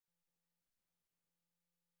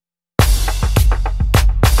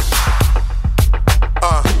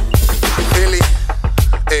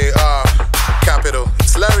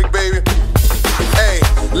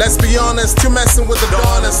be honest, you're messing with the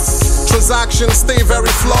honest. Transactions stay very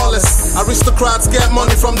flawless. Aristocrats get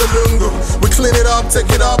money from the lungu. We clean it up, take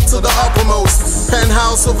it up to the uppermost.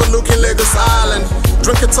 Penthouse overlooking Lagos Island.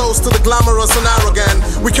 Drink a toast to the glamorous and arrogant.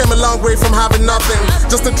 We came a long way from having nothing.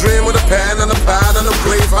 Just a dream with a pen and a pad and a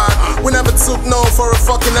brave heart. We never took no for a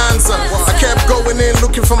fucking answer. I kept going in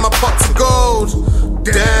looking for my pot of gold.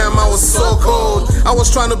 Damn, I was so cold. I was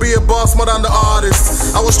trying to be a boss more than the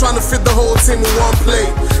artist. I was trying to fit the whole team with one plate.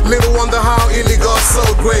 Little wonder how Illy got so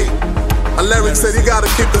great. And Larry said you gotta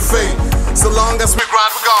keep the faith. So long as we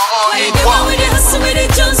grind, we got all eat. Why you with the hustle, with the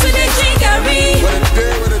Jones, with the drinkery? What a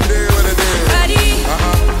day, what a day, what a day. Buddy,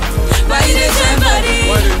 why you the join, buddy?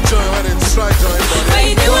 Why didn't join, why didn't try join, buddy? Why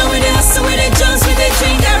you the one with the hustle, with the Jones, with the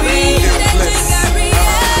drinkery? Illbliss.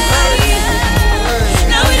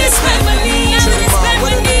 Now we just spend money.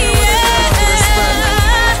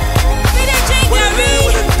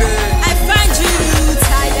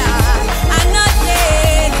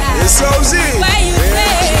 Ozone. Why you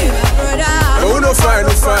play, my brother? Who no find,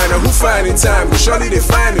 who find in time? But surely they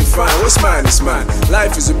find it fine. What's mine is mine.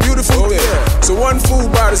 Life is a beautiful thing. So one full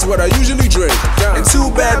bottle is what I usually drink, and two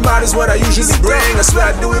bad bottles is what I usually bring. I swear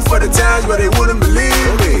I do it for the times where they wouldn't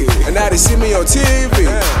believe me. And now they see me on TV.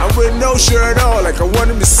 I'm with no shirt on, like I want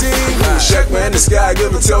them to see me. Check me in the sky,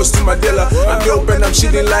 give a toast to my dealer. I'm dope and I'm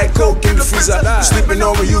cheating like coke in the freezer. You sleeping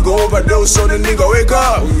on me, you go overdose, so the nigga wake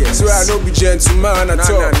up. Swear I don't be gentleman at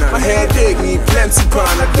all. My headache need plenty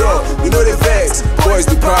Panadol. You know they vex, boys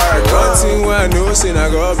the pirate. One thing I know, say I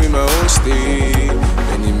go up in my own state.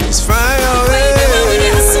 Enemies fire away. Why you the one with the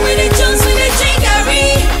hustle, with the Jones, with the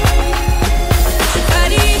drinkery?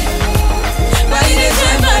 Buddy, why you the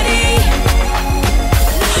join, buddy?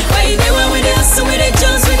 Why you the one with the hustle, with the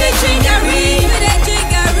Jones, with the drinkery? With the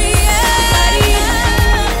drinkery, buddy.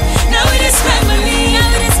 Now we just spend money, now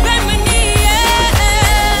we just spend money,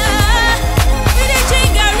 with the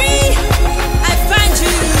drinkery. I find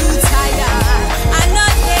you tired, I'm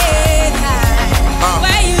not dead high.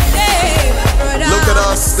 Why you there, my brother? Look at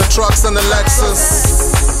us, the trucks and the Lexus.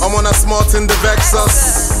 I'm on a smart in the vex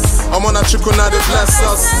us. I'm on a chukuna, they bless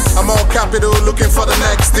us. I'm all capital, looking for the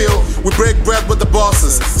next deal. We break bread with the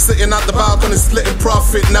bosses, sitting at the balcony, splitting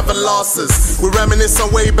profit, never losses. We reminisce on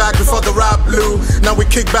way back before the rap blew. Now we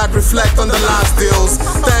kick back, reflect on the last deals.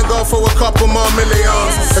 Thank God for a couple more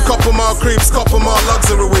millions, a couple more creeps, couple more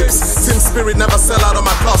luxury whips. Team spirit never sell out of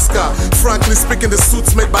my Costco. Frankly speaking, the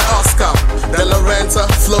suits made by Oscar. De La Renta,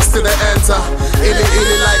 flows to the enter.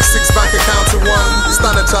 Illy like 6 bank account to 1.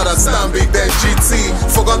 Standard charter, stand big, then GT.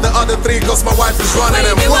 Forgot the other 3 cause my wife is running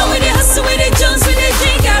them. Why you the one with the hustle, with the Jones, with the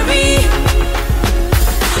drinker?